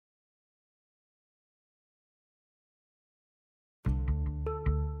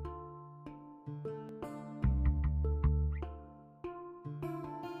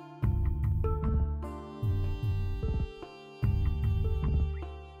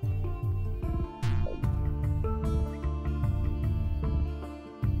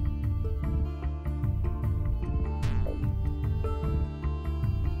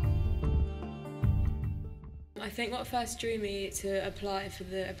I think what first drew me to apply for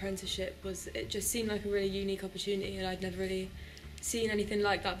the apprenticeship was it just seemed like a really unique opportunity, and I'd never really seen anything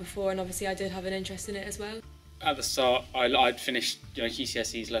like that before, and obviously I did have an interest in it as well. At the start, I'd finished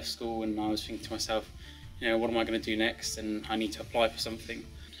GCSEs, left school, and I was thinking to myself, what am I going to do next? And I need to apply for something.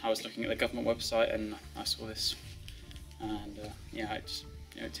 I was looking at the government website and I saw this, and it just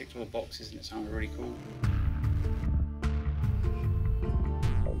ticked all the boxes and it sounded really cool.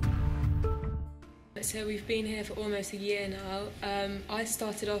 So we've been here for almost a year now. I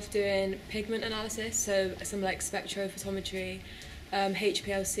started off doing pigment analysis, so some like spectrophotometry,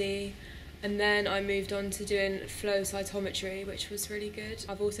 HPLC, and then I moved on to doing flow cytometry, which was really good.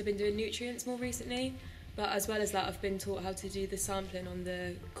 I've also been doing nutrients more recently, but as well as that I've been taught how to do the sampling on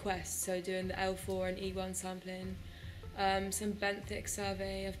the Quest, so doing the L4 and E1 sampling. Some benthic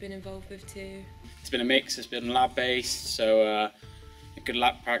survey I've been involved with too. It's been a mix, it's been lab based, so a good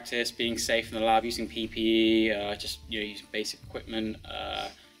lab practice, being safe in the lab, using PPE, using basic equipment,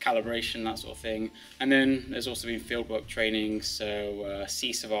 calibration, that sort of thing. And then there's also been fieldwork training, so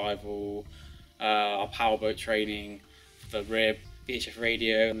sea survival, our powerboat training, the RIB, VHF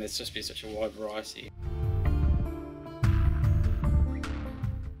radio, and there's just been such a wide variety.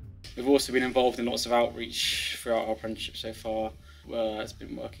 We've also been involved in lots of outreach throughout our apprenticeship so far. It's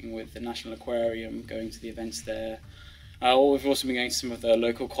been working with the National Aquarium, going to the events there. We've also been going to some of the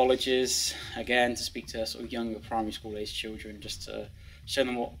local colleges, again, to speak to sort of younger primary school age children, just to show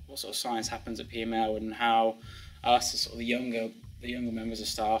them what sort of science happens at PML and how us, as sort of the younger members of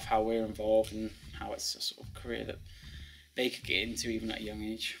staff, how we're involved and how it's a sort of career that they could get into even at a young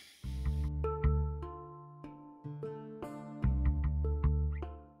age.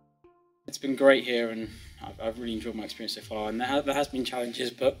 It's been great here, and I've really enjoyed my experience so far, and there has been challenges,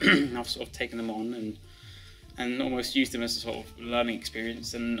 but I've sort of taken them on and almost used them as a sort of learning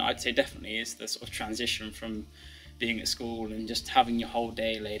experience. And I'd say definitely is the sort of transition from being at school and just having your whole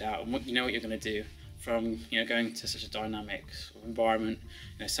day laid out and what you're going to do, from going to such a dynamic sort of environment.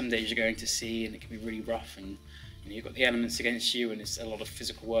 Some days you're going to sea and it can be really rough, and you've got the elements against you and it's a lot of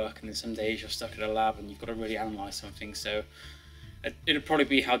physical work, and then some days you're stuck in a lab and you've got to really analyse something. So it'll probably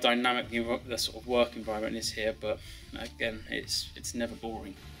be how dynamic the sort of work environment is here, but again, it's never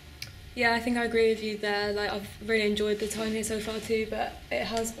boring. Yeah, I think I agree with you there. Like, I've really enjoyed the time here so far too, but it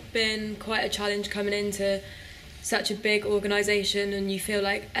has been quite a challenge coming into such a big organisation, and you feel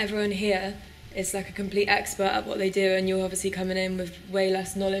like everyone here is like a complete expert at what they do, and you're obviously coming in with way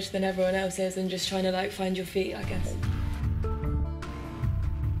less knowledge than everyone else is and just trying to like find your feet, I guess.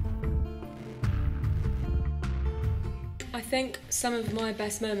 I think some of my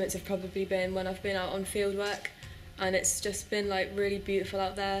best moments have probably been when I've been out on field work, and it's just been like really beautiful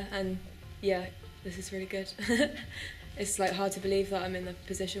out there, and yeah, this is really good. It's like hard to believe that I'm in the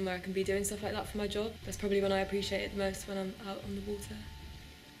position where I can be doing stuff like that for my job. That's probably when I appreciate it the most, when I'm out on the water.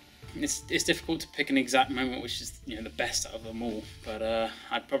 It's difficult to pick an exact moment which is the best out of them all, but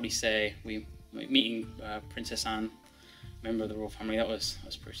I'd probably say meeting Princess Anne, member of the royal family, that was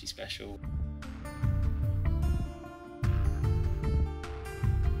pretty special.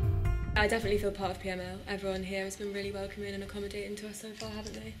 I definitely feel part of PML. Everyone here has been really welcoming and accommodating to us so far,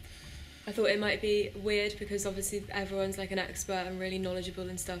 haven't they? I thought it might be weird because obviously everyone's like an expert and really knowledgeable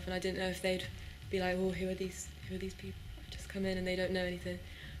and stuff, and I didn't know if they'd be like, "Oh, who are these people? Just come in and they don't know anything."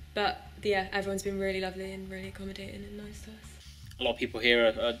 But yeah, everyone's been really lovely and really accommodating and nice to us. A lot of people here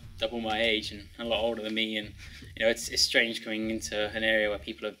are double my age and a lot older than me, and it's strange coming into an area where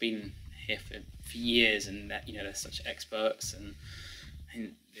people have been here for years, and that they're such experts and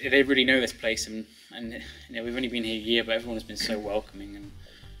they really know this place, and we've only been here a year, but everyone has been so welcoming, and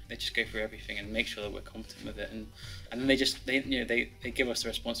they just go through everything and make sure that we're competent with it, and then they give us the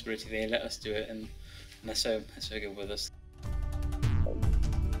responsibility, they let us do it, and they're so good with us.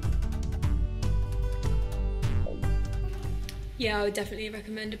 Yeah, I would definitely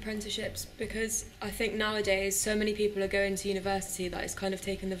recommend apprenticeships, because I think nowadays so many people are going to university that it's kind of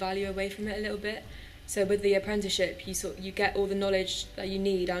taken the value away from it a little bit. So with the apprenticeship, you get all the knowledge that you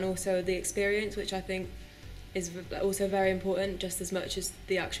need and also the experience, which I think is also very important, just as much as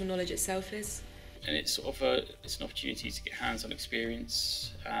the actual knowledge itself is. And it's it's an opportunity to get hands-on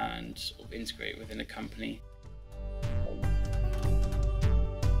experience and sort of integrate within a company.